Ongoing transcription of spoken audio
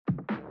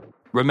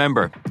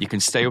Remember, you can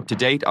stay up to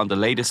date on the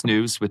latest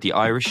news with the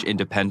Irish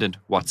Independent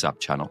WhatsApp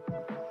channel.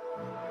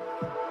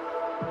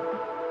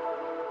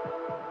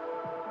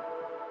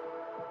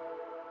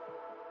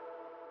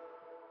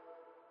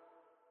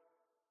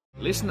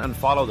 Listen and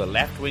follow the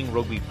Left Wing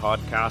Rugby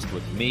podcast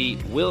with me,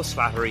 Will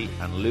Slattery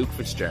and Luke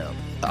Fitzgerald.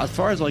 As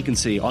far as I can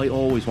see, I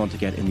always want to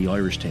get in the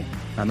Irish team.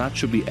 And that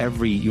should be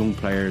every young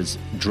player's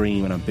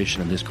dream and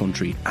ambition in this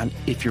country. And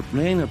if you're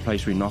playing in a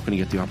place where you're not going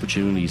to get the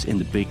opportunities in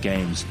the big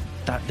games,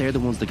 that they're the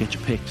ones that get you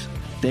picked.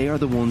 They are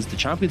the ones, the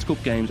Champions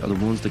Cup games are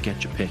the ones that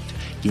get you picked.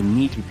 You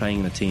need to be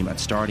playing in a team and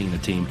starting in a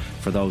team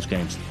for those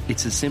games.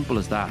 It's as simple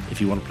as that if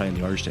you want to play in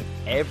the Irish team.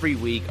 Every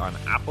week on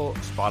Apple,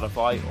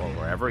 Spotify or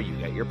wherever you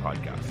get your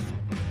podcasts.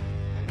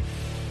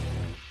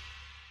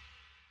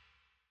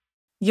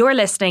 You're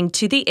listening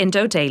to the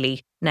Indo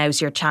Daily.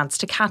 Now's your chance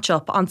to catch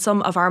up on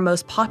some of our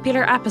most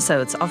popular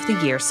episodes of the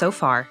year so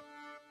far.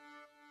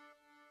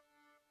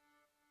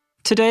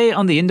 Today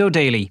on the Indo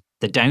Daily,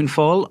 the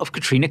downfall of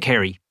Catriona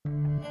Carey.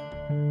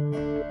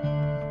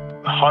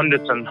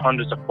 Hundreds and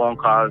hundreds of phone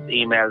calls,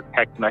 emails,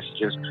 text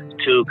messages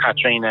to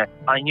Catriona.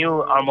 I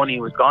knew our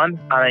money was gone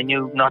and I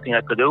knew nothing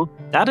I could do.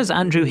 That is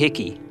Andrew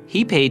Hickey.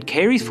 He paid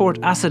Carey's Fort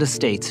Asset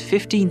Estates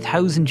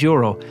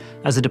 €15,000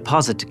 as a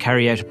deposit to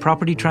carry out a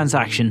property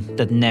transaction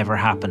that never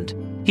happened.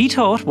 He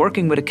thought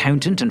working with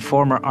accountant and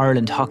former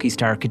Ireland hockey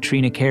star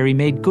Catriona Carey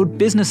made good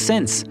business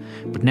sense,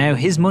 but now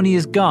his money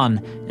is gone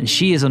and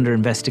she is under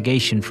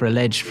investigation for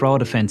alleged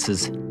fraud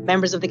offences.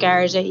 Members of the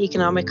Garda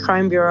Economic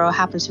Crime Bureau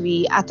happened to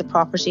be at the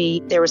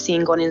property. They were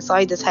seen going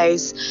inside this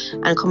house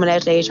and coming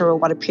out later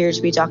with what appeared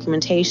to be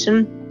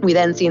documentation. We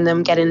then seen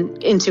them getting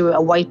into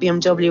a white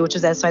BMW which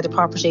was outside the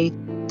property.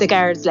 The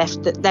guards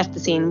left the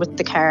scene with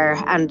the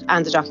car and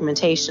the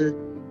documentation.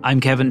 I'm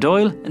Kevin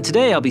Doyle, and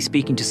today I'll be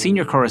speaking to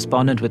senior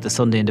correspondent with the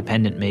Sunday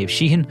Independent, Maeve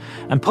Sheehan,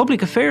 and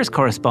public affairs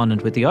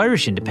correspondent with the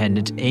Irish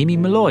Independent, Amy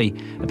Malloy,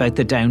 about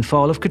the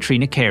downfall of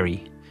Catriona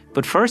Carey.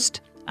 But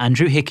first,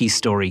 Andrew Hickey's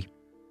story.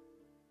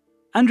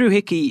 Andrew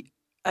Hickey,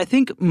 I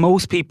think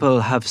most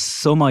people have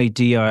some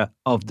idea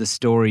of the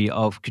story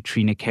of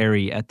Catriona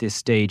Carey at this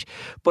stage,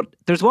 but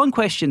there's one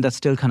question that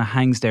still kind of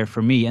hangs there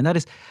for me, and that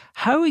is,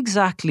 how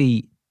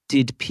exactly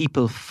did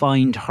people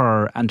find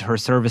her and her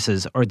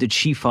services, or did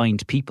she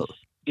find people?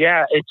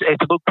 Yeah, it's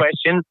a good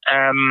question.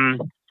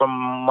 From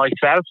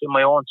myself, in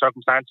my own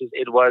circumstances,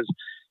 it was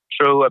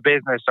through a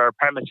business or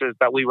premises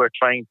that we were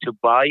trying to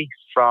buy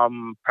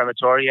from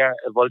Prematoria,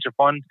 a vulture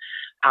fund.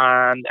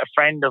 And a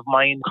friend of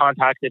mine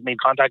contacted me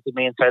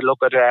and said, look,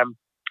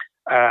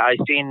 I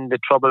seen the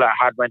trouble that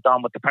had went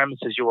on with the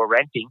premises you were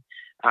renting,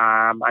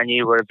 and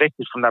you were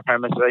evicted from that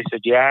premises. I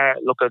said, yeah,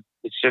 look,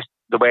 it's just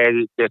the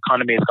way the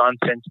economy has gone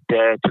since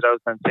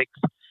 2006.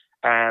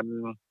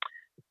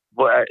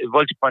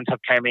 Vulture funds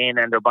have come in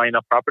and they're buying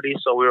up properties,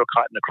 so we were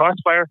caught in the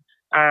crossfire.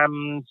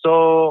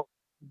 So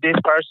this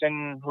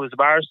person, who was a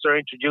barrister,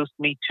 introduced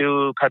me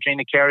to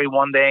Catriona Carey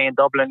one day in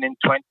Dublin in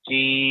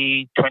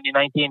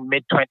 2019,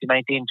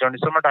 mid-2019, during the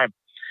summertime.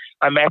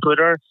 I met with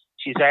her.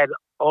 She said,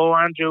 oh,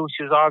 Andrew,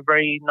 she was all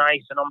very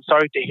nice, and I'm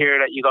sorry to hear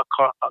that you got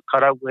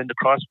caught out in the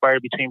crossfire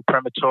between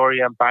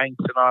Prematoria and banks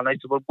and all. And I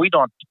said, well, we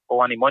don't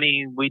owe any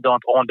money. We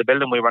don't own the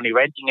building. We were only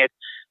renting it.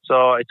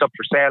 So it's up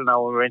for sale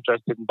now, and we're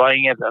interested in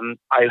buying it. And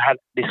I had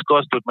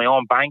discussed with my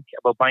own bank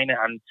about buying it,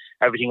 and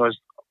everything was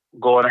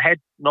going ahead,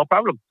 no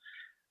problem.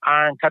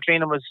 And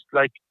Catriona was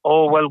like,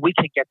 oh, well, we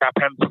can get that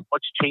premise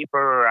much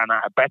cheaper and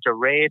at a better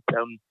rate.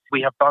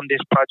 We have done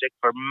this project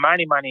for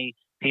many, many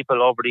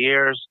people over the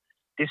years.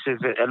 This is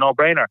a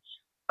no-brainer.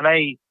 And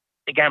I,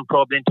 again,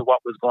 probed into what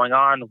was going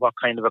on, what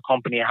kind of a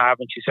company you have.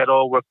 And she said,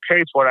 oh, we're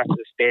Carey Fort Asset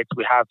Estates.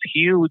 We have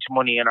huge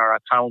money in our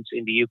accounts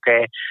in the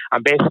UK.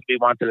 And basically, we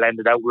want to lend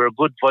it out. We're a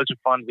good vulture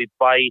fund. We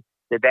buy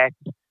the debt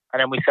and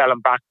then we sell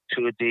them back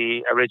to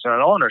the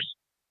original owners.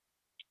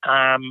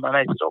 And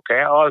I said,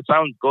 okay, all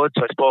sounds good.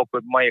 So I spoke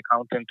with my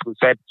accountant, who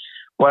said,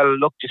 well,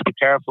 look, just be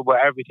careful with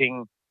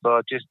everything.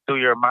 So just do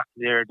your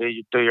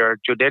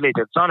due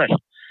diligence on it.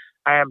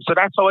 So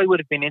that's how I would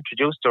have been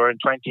introduced to her in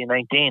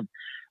 2019.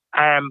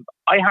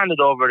 I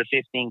handed over the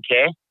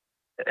 15k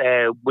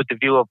with the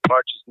view of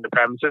purchasing the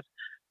premises.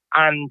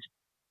 And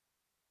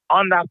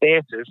on that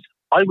basis,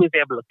 I was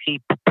able to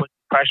keep putting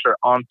pressure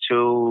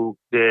onto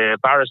the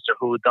barrister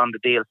who had done the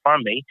deal for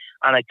me.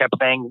 And I kept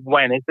saying,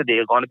 when is the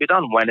deal going to be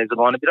done? When is it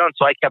going to be done?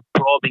 So I kept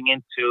probing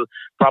into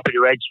Property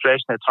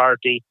Registration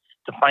Authority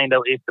to find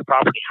out if the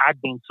property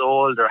had been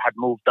sold or had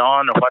moved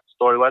on or what the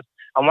story was.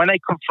 And when I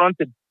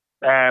confronted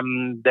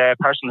the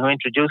person who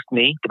introduced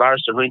me, the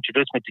barrister who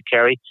introduced me to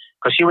Carey,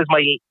 because she was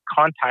my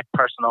contact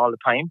person all the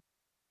time,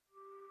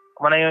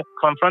 when I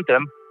confronted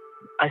him,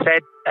 I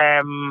said,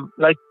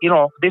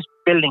 this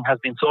building has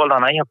been sold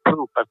on. I have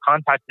proof. I've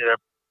contacted the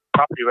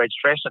Property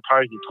Registration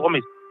Authority, told me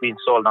it's been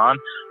sold on.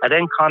 I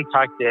then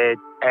contacted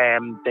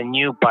the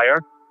new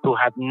buyer, who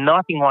had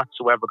nothing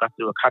whatsoever got to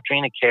do with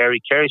Catriona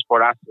Carey, Carey's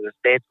Fort Asset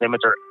Estates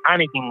Limited, or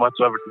anything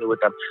whatsoever to do with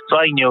them. So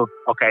I knew,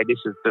 okay,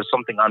 there's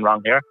something gone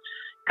wrong here.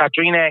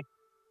 Catriona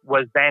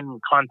was then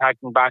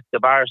contacting back the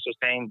barrister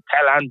saying,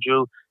 tell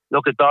Andrew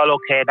look, it's all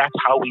okay, that's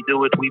how we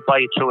do it, we buy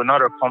it through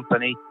another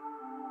company,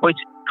 which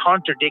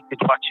contradicted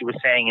what she was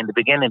saying in the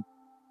beginning.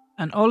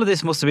 And all of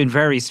this must have been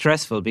very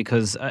stressful,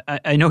 because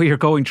I know you're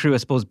going through, I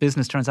suppose,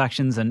 business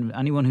transactions, and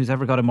anyone who's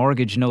ever got a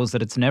mortgage knows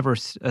that it's never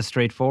as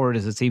straightforward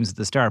as it seems at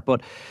the start.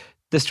 But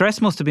the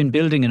stress must have been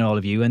building in all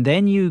of you, and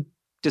then you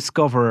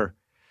discover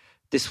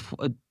this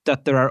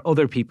that there are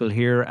other people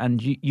here,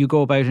 and you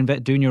go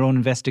about doing your own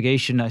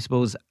investigation, I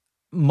suppose,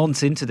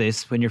 months into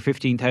this, when your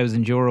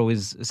 €15,000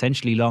 is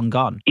essentially long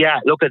gone.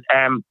 Yeah, look at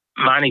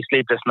many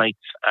sleepless nights,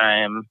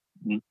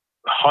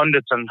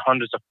 hundreds and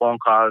hundreds of phone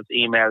calls,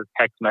 emails,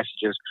 text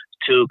messages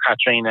to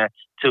Catriona,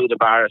 to the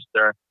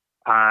barrister,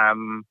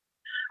 and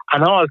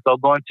also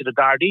going to the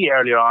Gardaí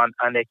earlier on,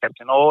 and they kept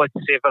saying, oh, it's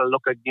civil,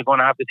 look, you're going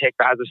to have to take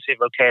that as a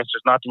civil case,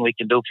 there's nothing we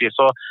can do for you.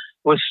 So it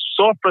was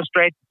so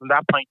frustrating from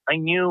that point. I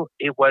knew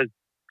it was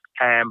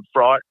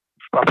fraud,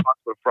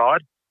 possible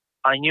fraud.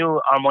 I knew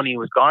our money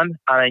was gone,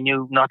 and I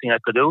knew nothing I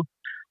could do.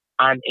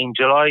 And in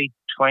July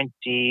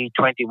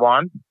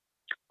 2021,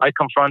 I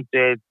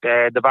confronted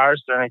the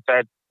barrister, and I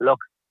said, look,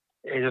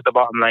 this is the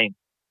bottom line.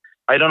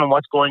 I don't know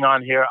what's going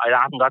on here. I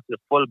haven't got to the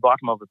full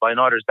bottom of it, but I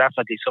know there's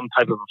definitely some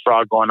type of a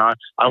fraud going on.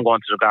 I'm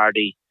going to the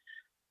Gardaí.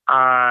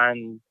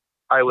 And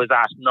I was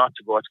asked not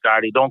to go to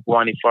Gardaí. Don't go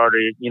any further.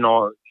 You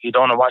know, you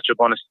don't know what you're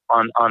going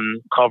to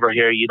uncover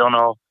here. You don't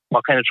know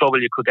what kind of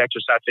trouble you could get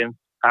yourself in.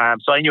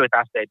 So I knew at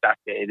that stage that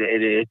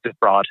it's a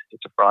fraud.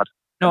 It's a fraud.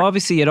 No,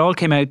 obviously it all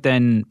came out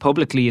then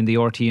publicly in the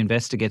RT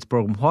Investigates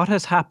programme. What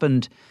has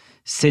happened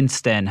since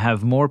then?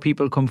 Have more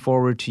people come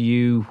forward to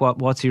you?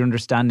 What's your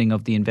understanding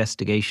of the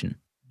investigation?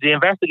 The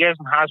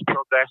investigation has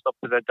progressed up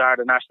to the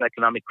Garda National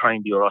Economic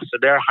Crime Bureau, so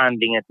they're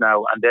handling it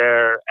now, and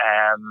they're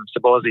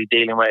supposedly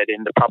dealing with it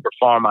in the proper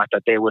format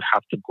that they would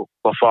have to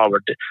go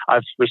forward.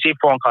 I've received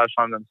phone calls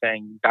from them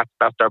saying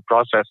that's their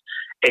process.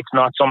 It's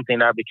not something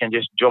that we can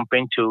just jump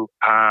into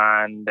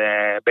and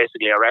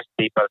basically arrest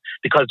people,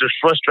 because there's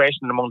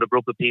frustration among the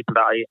group of people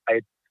that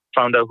I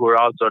found out who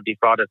are also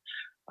defrauded.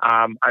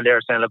 And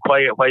they're saying, look,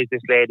 why is this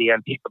lady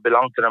and people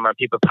belong to them and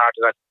people part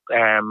of that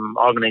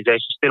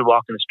organisation still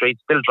walking the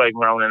streets, still driving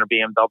around in a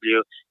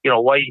BMW? You know,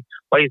 why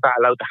is that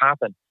allowed to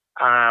happen?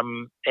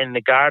 In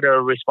the Garda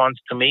response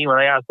to me when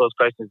I ask those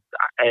questions,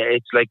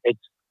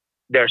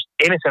 there's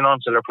innocent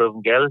until they're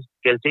proven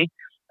guilty.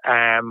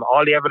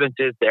 All the evidence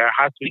is there,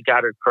 has to be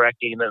gathered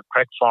correctly in the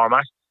correct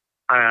format,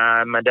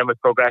 and then we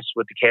progress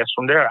with the case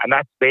from there. And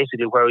that's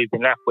basically where we've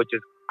been left, which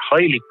is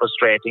highly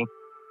frustrating.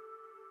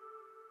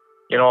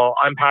 You know,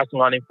 I'm passing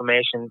on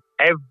information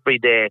every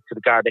day to the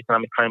Garda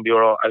Economic Crime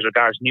Bureau as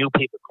regards new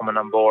people coming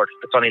on board.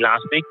 It's only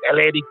last week a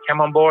lady came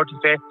on board to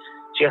say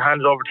she had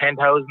handed over 10,000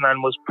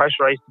 and was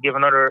pressurised to give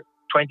another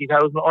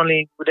 20,000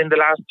 only within the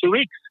last 2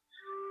 weeks.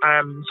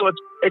 So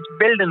it's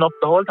building up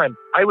the whole time.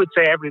 I would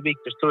say every week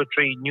there's 2 or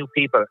 3 new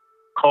people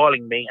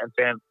calling me and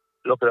saying,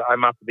 look,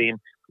 I'm after being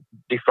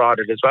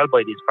defrauded as well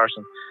by these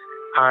persons.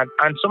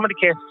 And some of the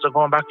cases are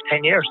going back to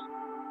 10 years.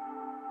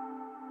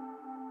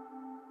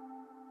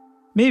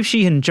 Maeve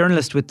Sheehan,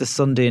 journalist with the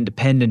Sunday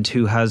Independent,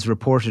 who has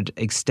reported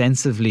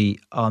extensively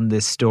on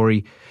this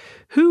story.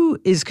 Who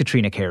is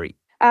Catriona Carey?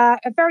 A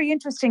very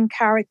interesting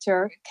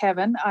character,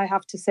 Kevin, I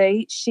have to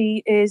say.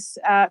 She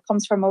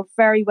comes from a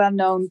very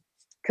well-known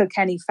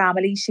Kilkenny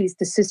family. She's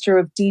the sister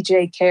of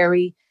DJ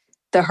Carey,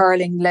 the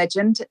hurling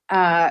legend.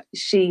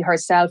 She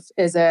herself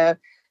is a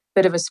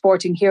bit of a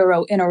sporting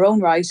hero in her own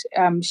right.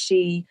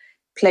 She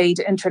played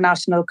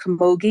international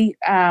camogie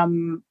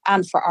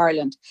and for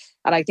Ireland.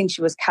 And I think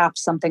she was capped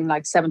something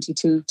like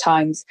 72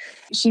 times.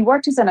 She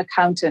worked as an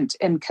accountant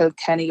in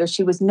Kilkenny, or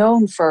she was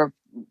known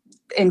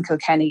in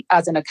Kilkenny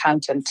as an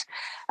accountant.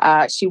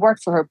 She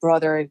worked for her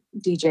brother,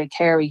 DJ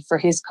Carey, for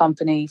his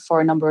company for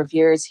a number of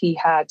years. He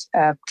had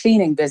a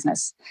cleaning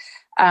business.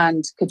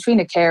 And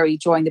Catriona Carey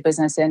joined the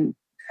business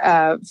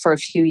for a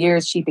few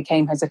years. She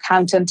became his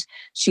accountant.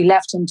 She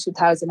left in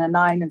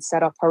 2009 and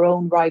set up her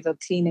own rival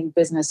cleaning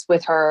business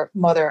with her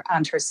mother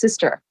and her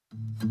sister.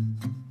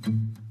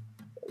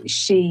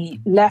 She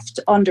left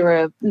under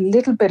a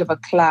little bit of a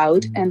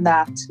cloud in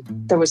that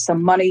there was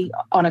some money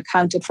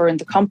unaccounted for in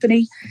the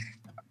company.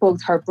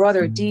 Both her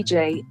brother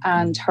DJ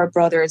and her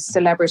brother's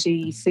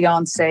celebrity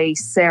fiancée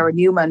Sarah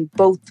Newman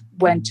both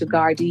went to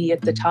Gardaí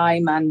at the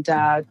time, and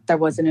there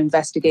was an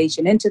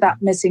investigation into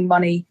that missing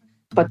money,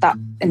 but that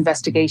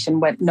investigation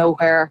went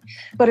nowhere.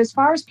 But as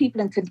far as people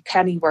in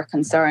Kilkenny were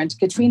concerned,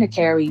 Catriona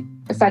Carey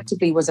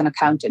effectively was an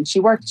accountant. She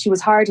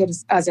was hired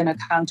as an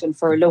accountant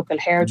for a local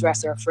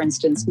hairdresser, for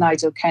instance,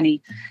 Nigel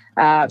Kenny.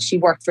 She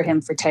worked for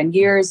him for 10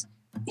 years.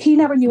 He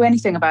never knew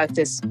anything about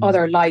this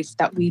other life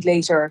that we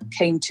later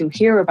came to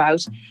hear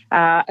about.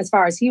 As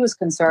far as he was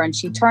concerned,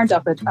 she turned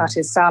up at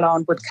his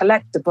salon, would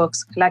collect the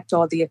books, collect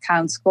all the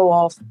accounts, go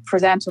off,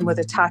 present him with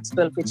a tax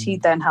bill, which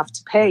he'd then have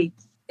to pay.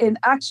 In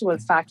actual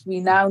fact, we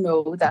now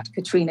know that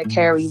Catriona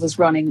Carey was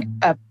running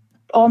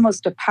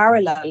almost a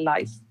parallel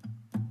life.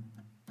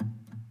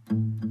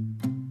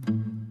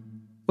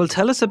 Well,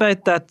 tell us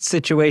about that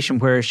situation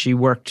where she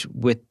worked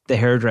with the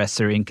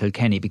hairdresser in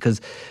Kilkenny,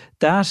 because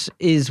that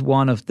is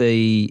one of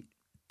the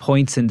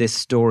points in this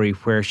story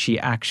where she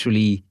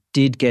actually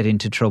did get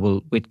into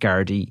trouble with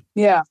Gardaí.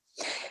 Yeah.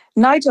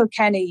 Nigel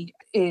Kenny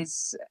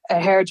is a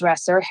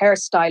hairdresser,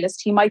 hairstylist.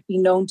 He might be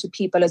known to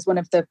people as one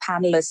of the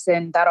panellists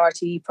in that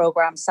RTE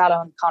programme,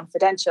 Salon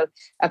Confidential,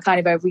 a kind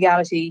of a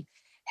reality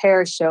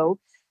hair show.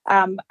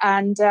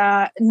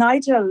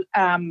 Nigel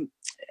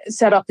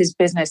set up his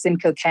business in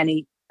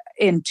Kilkenny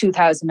in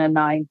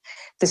 2009,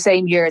 the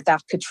same year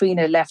that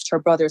Catriona left her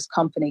brother's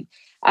company.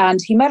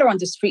 And he met her on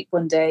the street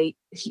one day.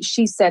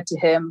 She said to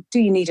him, "Do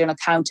you need an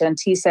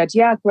accountant?" He said,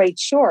 "Yeah, great,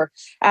 sure."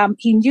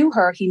 He knew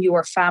her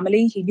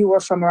family, he knew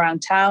her from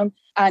around town.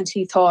 And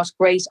he thought,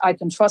 great, I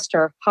can trust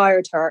her,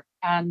 hired her.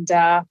 And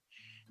that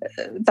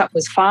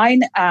was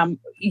fine.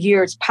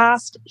 Years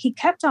passed. He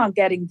kept on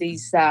getting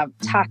these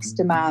tax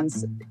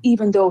demands,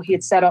 even though he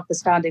had set up a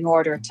standing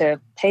order to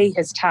pay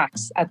his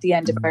tax at the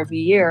end of every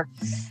year.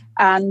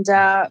 And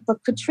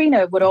but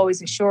Catriona would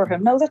always assure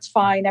him, "No, that's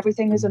fine.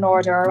 Everything is in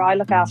order. I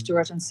look after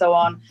it," and so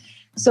on.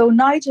 So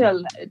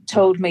Nigel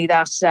told me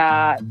that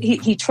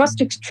he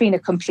trusted Catriona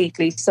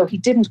completely, so he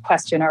didn't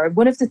question her. And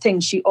one of the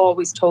things she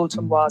always told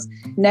him was,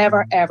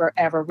 never, ever,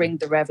 ever ring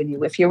the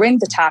revenue. If you ring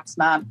the tax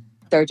man,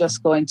 they're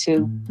just going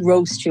to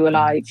roast you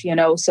alive,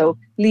 so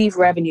leave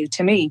revenue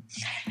to me.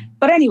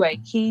 But anyway,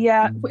 he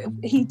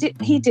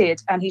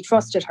did, and he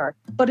trusted her.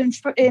 But in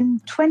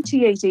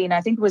 2018,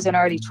 I think it was in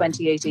early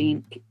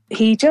 2018,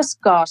 he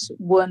just got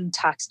one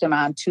tax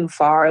demand too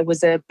far. It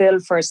was a bill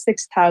for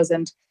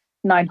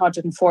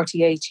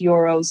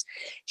 €6,948.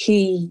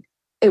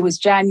 It was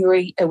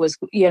January. It was,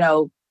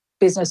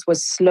 business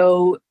was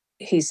slow.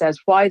 He says,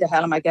 "Why the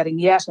hell am I getting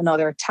yet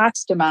another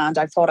tax demand?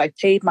 I thought I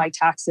paid my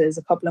taxes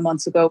a couple of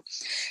months ago."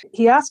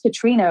 He asked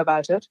Catriona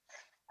about it,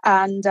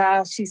 and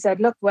she said,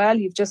 "Look, well,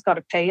 you've just got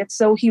to pay it."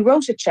 So he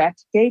wrote a check,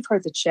 gave her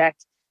the check,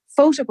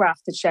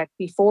 photographed the check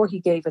before he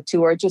gave it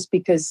to her, just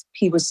because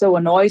he was so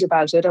annoyed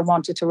about it and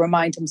wanted to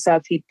remind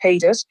himself he'd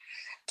paid it.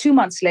 2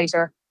 months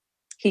later,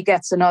 he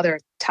gets another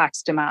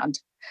tax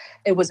demand.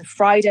 It was a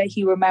Friday,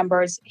 he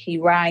remembers. He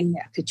rang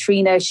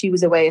Catriona. She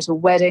was away at a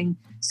wedding.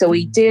 So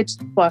he did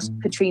what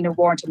Catriona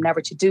warned him never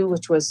to do,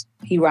 which was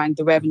he rang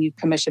the revenue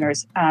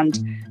commissioners, and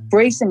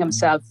bracing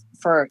himself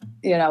for,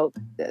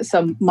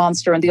 some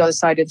monster on the other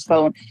side of the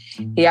phone,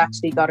 he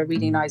actually got a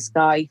really nice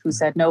guy who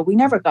said, "No, we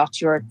never got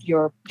your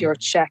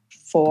check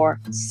for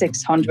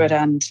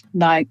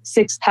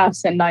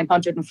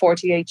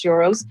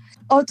 €6,948.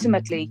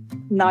 Ultimately,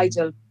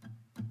 Nigel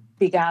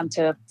began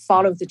to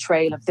follow the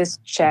trail of this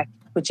check,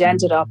 which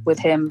ended up with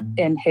him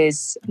in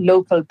his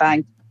local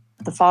bank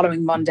the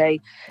following Monday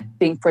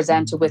being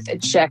presented with a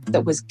check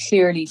that was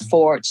clearly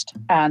forged.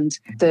 And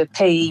the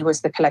payee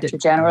was the Collector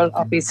General,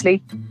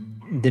 obviously.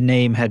 The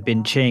name had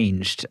been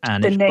changed,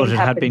 but it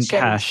had been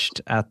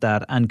cashed at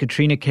that. And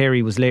Catriona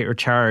Carey was later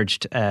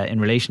charged in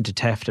relation to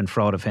theft and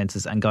fraud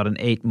offences and got an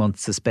 8-month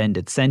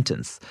suspended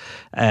sentence.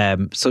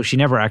 So she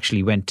never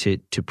actually went to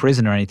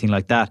prison or anything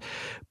like that.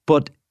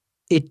 But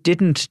it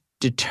didn't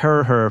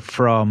deter her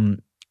from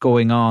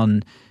going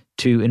on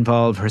to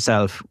involve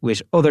herself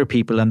with other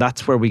people. And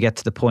that's where we get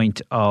to the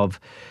point of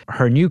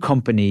her new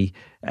company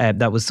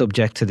that was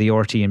subject to the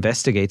RT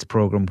Investigates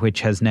programme, which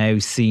has now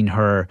seen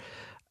her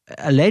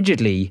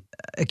allegedly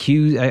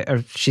accused,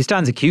 she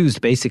stands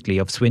accused basically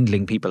of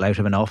swindling people out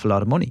of an awful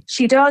lot of money.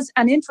 She does.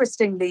 And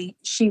interestingly,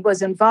 she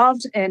was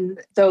involved in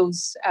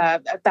those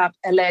that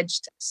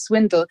alleged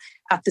swindle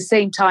at the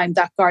same time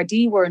that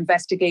Gardaí were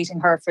investigating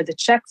her for the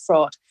cheque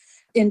fraud.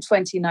 In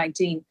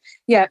 2019.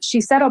 Yeah,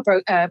 she set up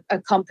a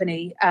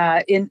company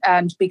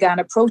and began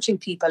approaching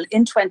people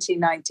in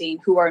 2019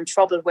 who were in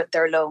trouble with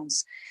their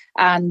loans.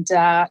 And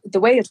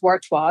the way it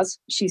worked was,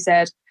 she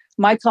said,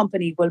 "My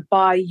company will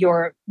buy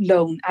your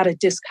loan at a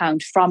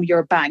discount from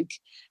your bank,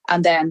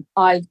 and then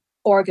I'll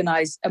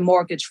organise a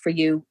mortgage for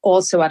you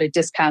also at a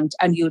discount,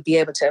 and you'll be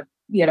able to,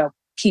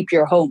 keep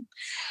your home."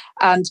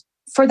 And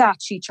for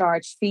that, she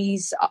charged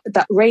fees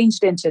that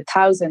ranged into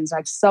thousands.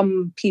 Like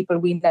some people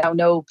we now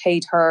know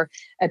paid her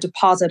a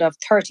deposit of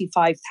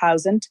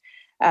 $35,000.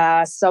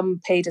 Some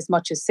paid as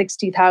much as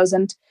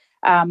 $60,000.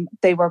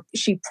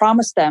 She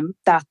promised them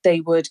that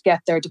they would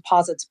get their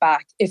deposits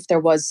back if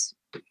there was,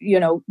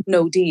 no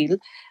deal.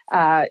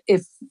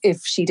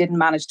 If she didn't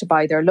manage to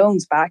buy their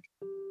loans back.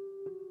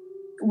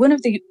 One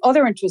of the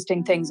other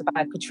interesting things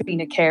about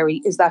Catriona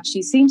Carey is that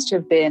she seems to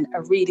have been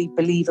a really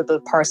believable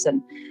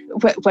person.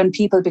 When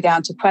people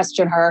began to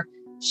question her,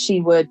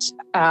 she would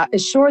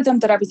assure them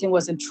that everything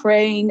was in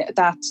train,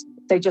 that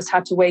they just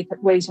had to wait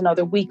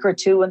another week or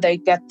two and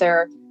they'd get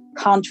their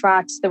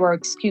contracts. There were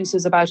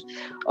excuses about,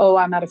 "Oh,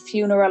 I'm at a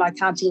funeral, I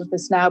can't deal with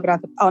this now, but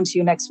I'll on to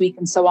you next week,"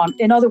 and so on.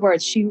 In other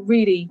words, she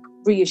really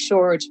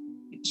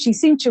she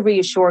seemed to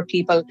reassure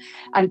people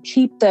and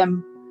keep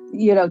them,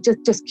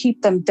 just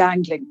keep them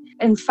dangling.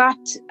 In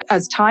fact,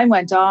 as time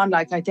went on,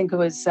 I think it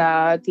was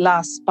by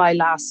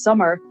last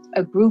summer,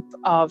 a group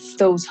of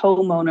those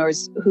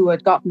homeowners who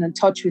had gotten in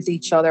touch with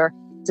each other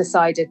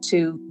decided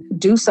to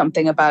do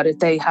something about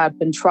it. They had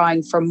been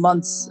trying for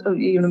months,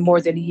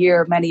 more than a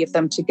year, many of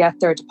them, to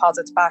get their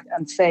deposits back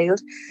and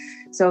failed.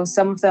 So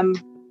some of them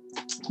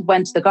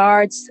went to the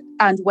guards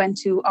and went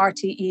to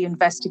RTE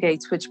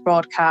Investigates, which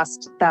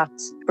broadcast that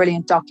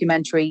brilliant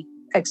documentary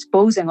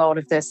exposing all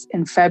of this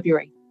in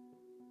February.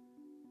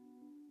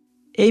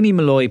 Amy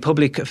Molloy,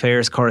 public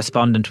affairs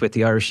correspondent with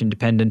the Irish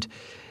Independent.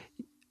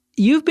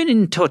 You've been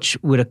in touch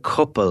with a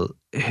couple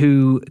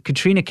who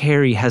Catriona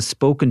Carey has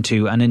spoken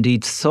to and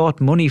indeed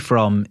sought money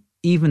from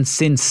even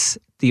since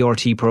the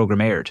RTE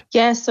programme aired.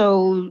 Yeah,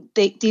 so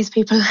these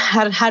people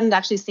hadn't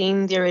actually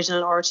seen the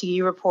original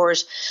RTE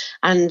report,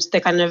 and they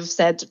kind of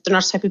said they're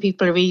not the type of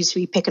people who really to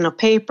be picking up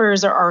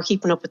papers or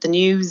keeping up with the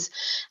news.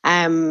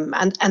 And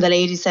the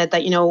lady said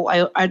that,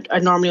 I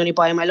normally only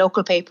buy my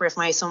local paper if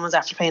my son was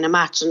after playing a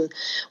match and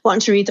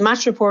wanting to read the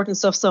match report and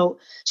stuff. So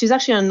she was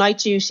actually on night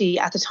duty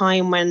at the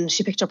time when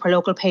she picked up her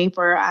local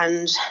paper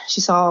and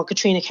she saw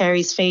Catriona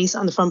Carey's face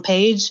on the front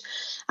page.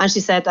 And she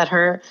said that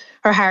her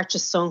heart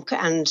just sunk,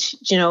 and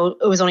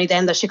it was only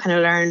then that she kind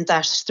of learned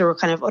that there were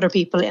kind of other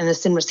people in a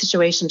similar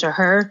situation to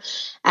her.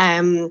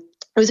 It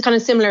was a kind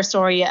of similar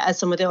story as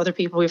some of the other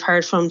people we've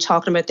heard from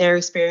talking about their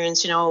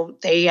experience.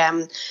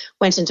 They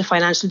went into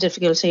financial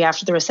difficulty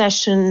after the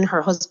recession.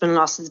 Her husband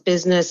lost his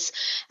business.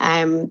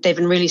 They've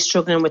been really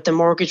struggling with the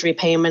mortgage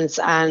repayments,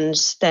 and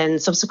then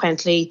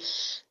subsequently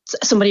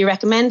somebody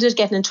recommended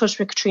getting in touch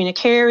with Catriona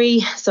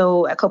Carey.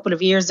 So a couple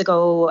of years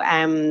ago,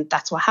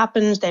 that's what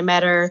happened. They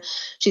met her.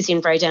 She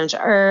seemed very down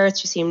to earth.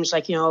 She seemed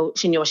like,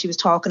 she knew what she was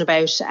talking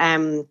about.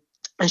 And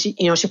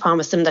she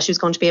promised them that she was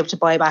going to be able to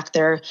buy back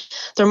their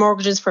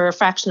mortgages for a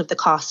fraction of the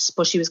cost,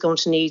 but she was going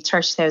to need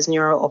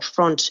 €30,000 up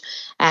front.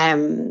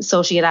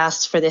 So she had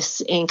asked for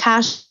this in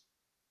cash.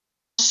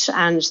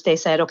 And they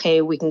said,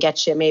 okay, we can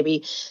get you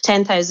maybe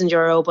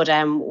 €10,000, but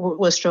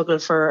we'll struggle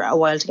for a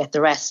while to get the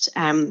rest.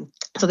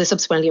 So they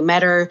subsequently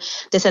met her.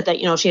 They said that,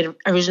 she had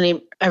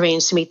originally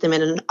arranged to meet them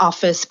in an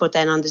office, but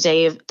then on the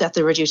day that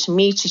they were due to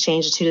meet, she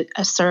changed it to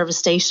a service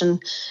station.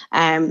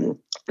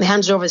 They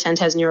handed over the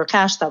 €10,000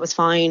 cash. That was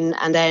fine.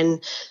 And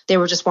then they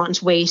were just wanting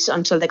to wait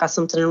until they got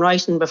something in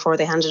writing before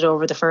they handed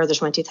over the further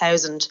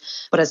 20,000.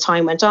 But as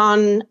time went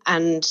on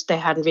and they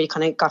hadn't really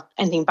kind of got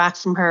anything back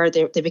from her,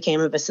 they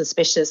became a bit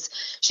suspicious.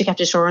 She kept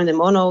assuring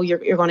them, oh no, you're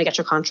going to get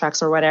your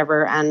contracts or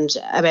whatever. And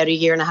about a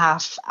year and a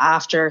half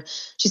after,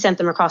 she sent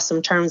them across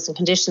some terms and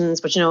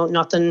conditions, but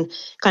nothing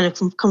kind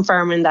of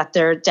confirming that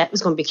their debt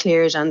was going to be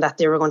cleared and that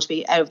they were going to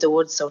be out of the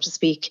woods, so to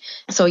speak.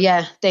 So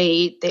yeah,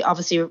 they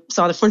obviously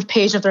saw the front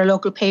page of their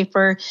local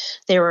paper.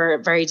 They were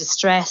very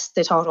distressed.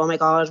 They thought, oh my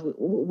God,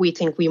 we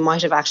think we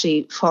might have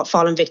actually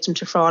fallen victim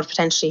to fraud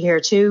potentially here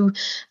too.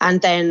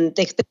 And then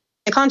they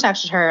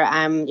contacted her.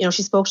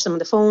 She spoke to them on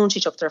the phone. She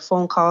took their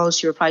phone calls.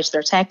 She replied to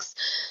their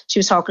texts. She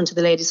was talking to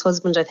the lady's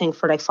husband, I think,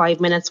 for like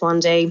 5 minutes one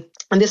day.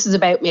 And this is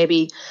about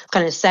maybe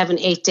kind of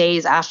 7-8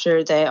 days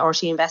after the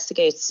RTE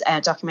Investigates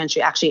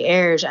documentary actually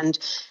aired. And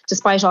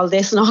despite all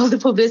this and all the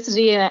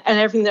publicity and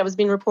everything that was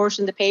being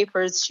reported in the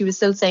papers, she was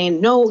still saying,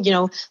 no,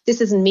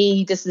 this isn't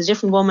me. This is a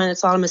different woman.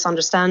 It's all a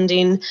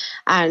misunderstanding.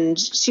 And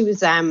she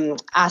was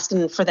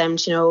asking for them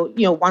to,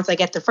 once I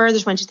get the further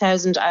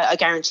 20,000, I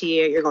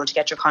guarantee you're going to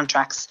get your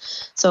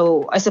contracts.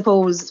 So I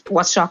suppose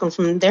what's shocking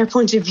from their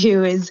point of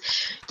view is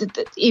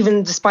that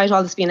even despite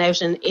all this being out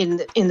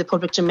in the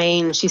public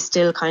domain, she's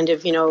still kind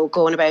of,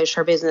 going about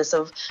her business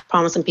of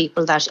promising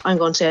people that I'm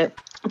going to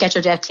get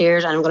your debt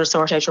cleared and I'm going to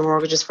sort out your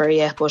mortgages for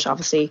you. But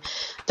obviously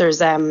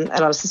there's a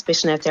lot of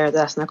suspicion out there that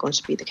that's not going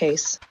to be the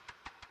case.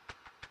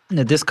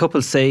 Now, this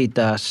couple say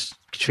that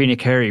Catriona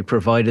Carey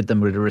provided them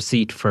with a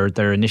receipt for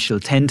their initial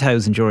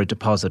 €10,000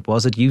 deposit.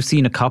 Was it? You've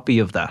seen a copy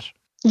of that?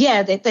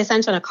 Yeah, they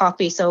sent on a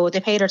copy. So they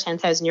paid her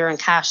 €10,000 in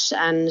cash,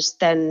 and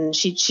then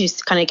she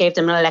kind of gave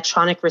them an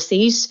electronic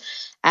receipt.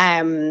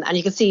 And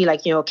you can see,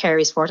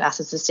 Carey Sport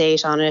Assets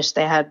Estate on it.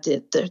 They had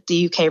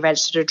the UK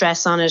registered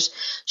address on it.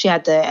 She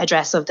had the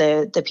address of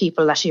the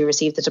people that she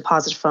received the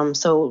deposit from.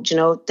 So,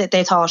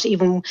 they thought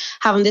even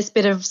having this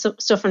bit of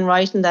stuff in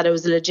writing that it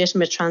was a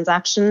legitimate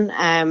transaction.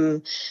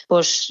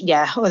 But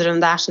yeah, other than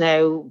that,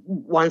 now,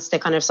 once they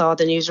kind of saw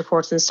the news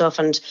reports and stuff,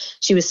 and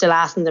she was still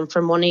asking them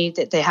for money,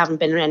 they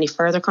haven't been in any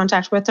further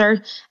contact with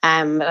her.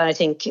 And I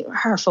think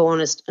her phone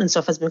and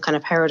stuff has been kind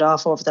of powered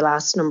off over the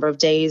last number of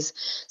days.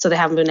 So they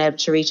haven't been able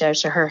to reach out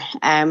to her.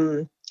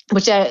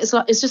 Which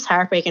it's just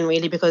heartbreaking,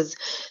 really, because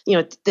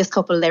this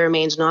couple, they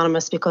remained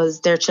anonymous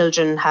because their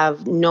children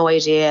have no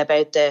idea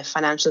about the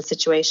financial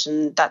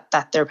situation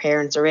that their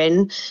parents are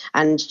in,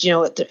 and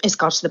it's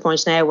got to the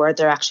point now where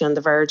they're actually on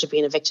the verge of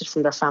being evicted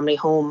from their family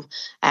home.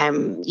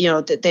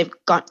 They've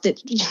got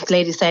the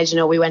lady said,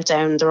 we went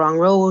down the wrong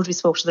road, we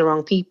spoke to the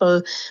wrong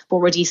people, but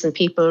we're decent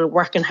people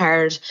working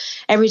hard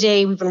every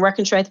day. We've been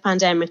working throughout the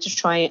pandemic to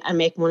try and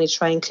make money to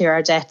try and clear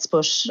our debts,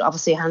 but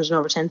obviously handing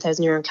over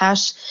 €10,000 in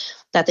cash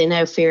that they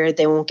now fear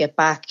they won't get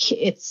back.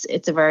 It's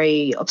a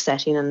very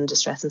upsetting and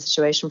distressing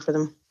situation for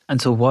them. And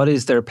so what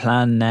is their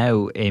plan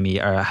now, Amy?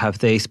 Or have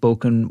they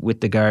spoken with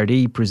the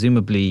Gardaí?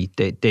 Presumably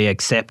they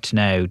accept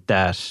now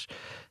that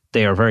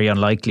they are very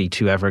unlikely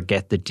to ever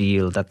get the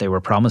deal that they were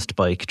promised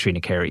by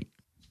Catriona Carey.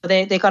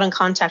 They got in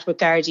contact with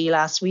Gardaí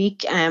last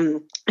week,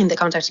 and they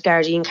contacted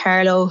Gardaí in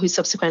Carlow, who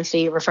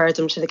subsequently referred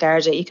them to the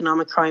Garda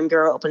Economic Crime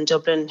Bureau up in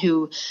Dublin,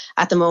 who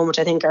at the moment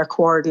I think are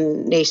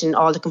coordinating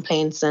all the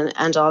complaints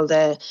and all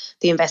the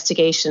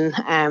investigation.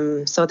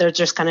 So they're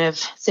just kind of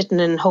sitting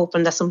and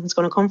hoping that something's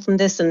going to come from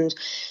this. And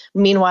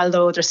meanwhile,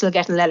 though, they're still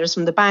getting letters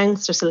from the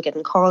banks, they're still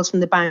getting calls from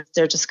the banks.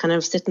 They're just kind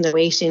of sitting there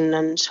waiting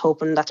and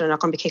hoping that they're not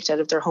going to be kicked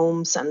out of their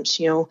homes. And,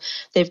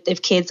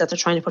 they've kids that they're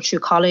trying to put through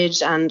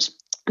college, and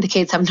the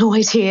kids have no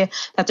idea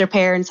that their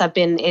parents have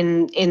been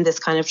in this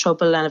kind of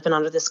trouble and have been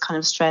under this kind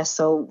of stress.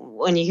 So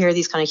when you hear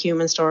these kind of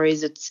human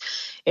stories, it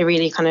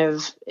really kind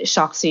of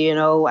shocks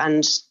you,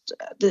 and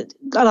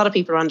a lot of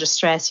people are under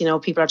stress.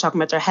 People are talking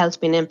about their health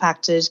being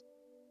impacted.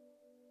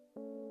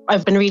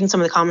 I've been reading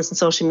some of the comments on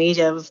social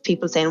media of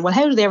people saying, well,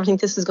 how do they ever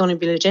think this is going to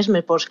be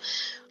legitimate? But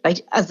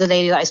as the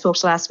lady that I spoke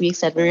to last week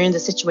said, when you're in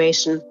this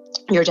situation,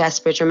 you're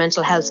desperate, your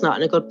mental health's not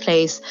in a good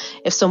place.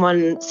 If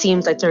someone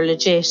seems like they're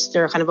legit,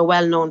 they're kind of a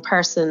well-known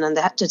person and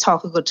they have to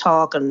talk a good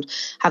talk and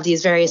have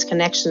these various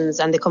connections,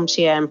 and they come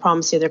to you and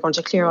promise you they're going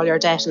to clear all your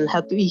debt and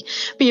help you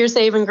be your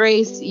saving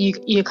grace,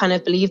 you kind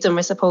of believe them,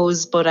 I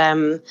suppose. But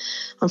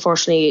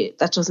unfortunately,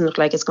 that doesn't look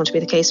like it's going to be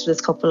the case for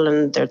this couple,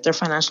 and their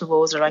financial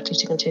woes are likely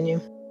to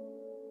continue.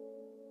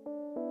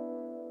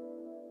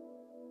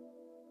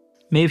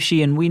 Maeve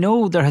Sheehan, we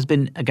know there has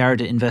been a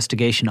Garda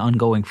investigation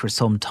ongoing for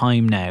some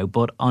time now,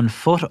 but on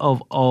foot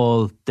of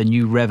all the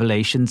new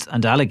revelations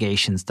and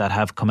allegations that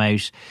have come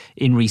out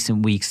in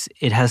recent weeks,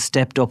 it has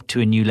stepped up to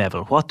a new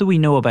level. What do we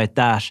know about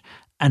that,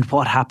 and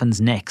what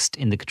happens next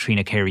in the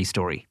Catriona Carey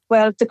story?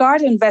 Well, the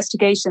Garda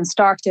investigation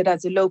started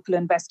as a local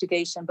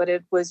investigation, but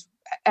it was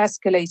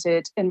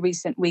escalated in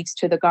recent weeks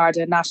to the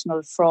Garda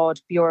National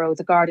Fraud Bureau,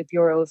 the Garda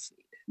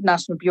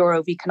National Bureau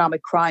of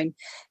Economic Crime.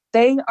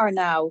 They are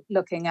now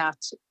looking at,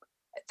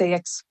 they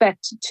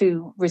expect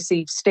to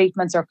receive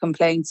statements or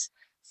complaints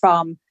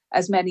from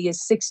as many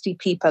as 60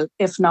 people,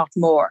 if not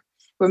more.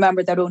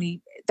 Remember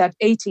that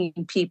 18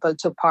 people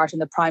took part in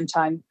the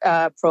primetime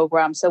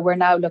programme. So we're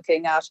now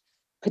looking at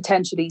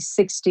potentially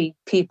 60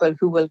 people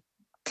who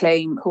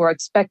are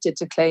expected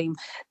to claim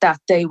that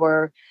they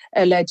were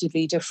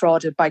allegedly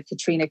defrauded by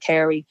Catriona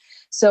Carey.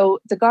 So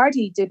the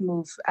Gardaí did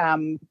move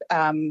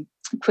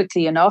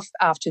quickly enough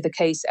after the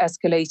case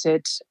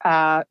escalated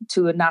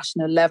to a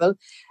national level.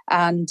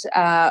 And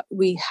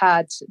we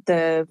had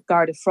the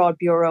Garda Fraud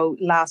Bureau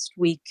last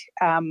week,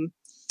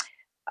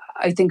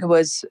 I think it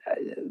was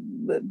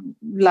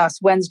last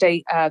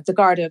Wednesday, the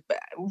Garda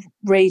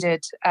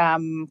raided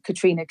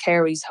Catriona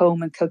Carey's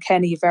home in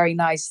Kilkenny, a very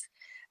nice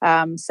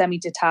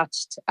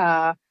semi-detached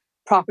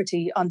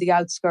property on the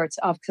outskirts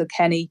of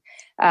Kilkenny.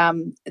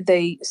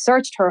 They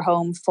searched her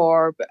home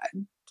for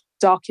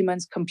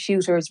documents,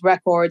 computers,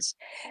 records,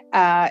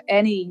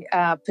 any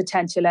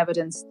potential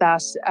evidence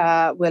that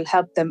will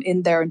help them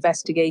in their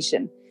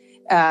investigation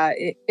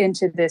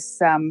into this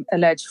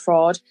alleged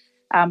fraud.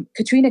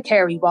 Catriona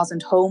Carey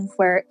wasn't home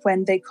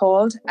when they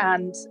called,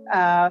 and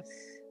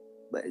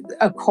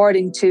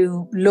according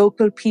to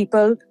local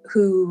people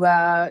who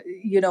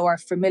are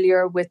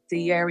familiar with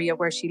the area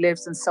where she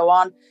lives and so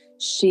on,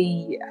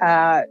 she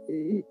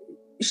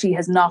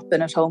has not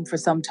been at home for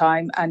some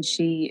time, and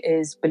she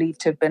is believed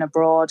to have been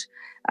abroad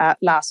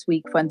last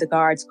week when the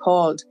guards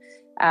called.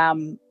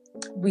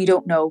 We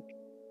don't know.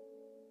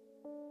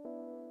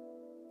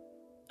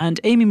 And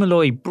Amy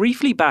Malloy,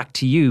 briefly back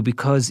to you,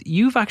 because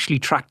you've actually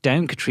tracked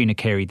down Catriona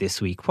Carey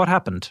this week. What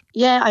happened?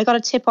 Yeah, I got a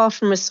tip off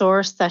from a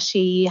source that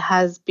she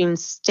has been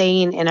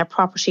staying in a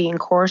property in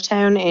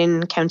Courtown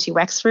in County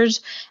Wexford.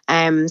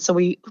 So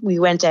we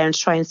went down to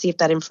try and see if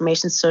that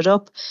information stood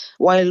up.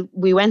 While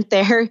we went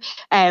there,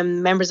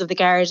 members of the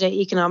Garda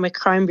Economic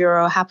Crime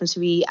Bureau happened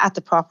to be at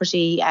the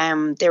property.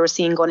 They were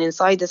seen going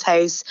inside this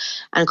house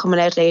and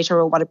coming out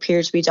later with what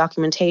appeared to be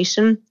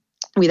documentation.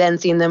 We then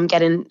seen them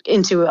getting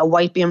into a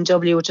white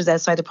BMW, which was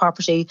outside the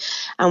property,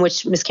 and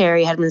which Miss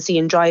Carey had been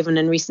seen driving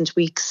in recent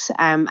weeks.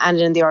 And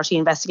in the RT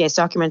Investigates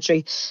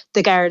documentary,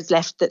 the guards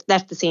left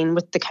the scene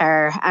with the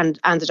car and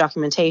the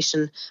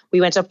documentation.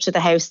 We went up to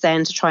the house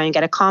then to try and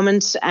get a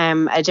comment.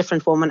 A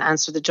different woman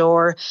answered the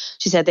door.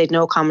 She said they'd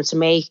no comment to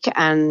make,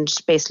 and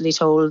basically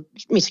told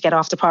me to get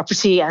off the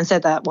property and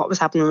said that what was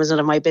happening was none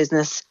of my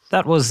business.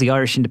 That was the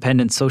Irish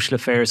Independent Social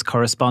Affairs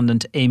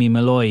correspondent Amy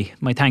Malloy.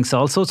 My thanks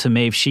also to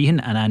Maeve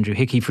Sheehan and Andrew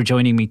Hickey for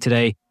joining me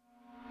today.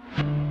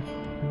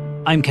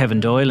 I'm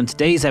Kevin Doyle, and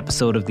today's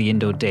episode of the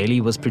Indo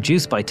Daily was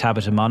produced by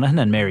Tabitha Monaghan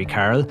and Mary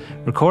Carroll,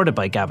 recorded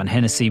by Gavin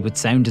Hennessy with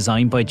sound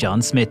design by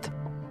John Smith.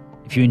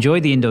 If you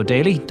enjoyed the Indo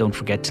Daily, don't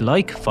forget to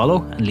like,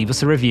 follow and leave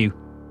us a review.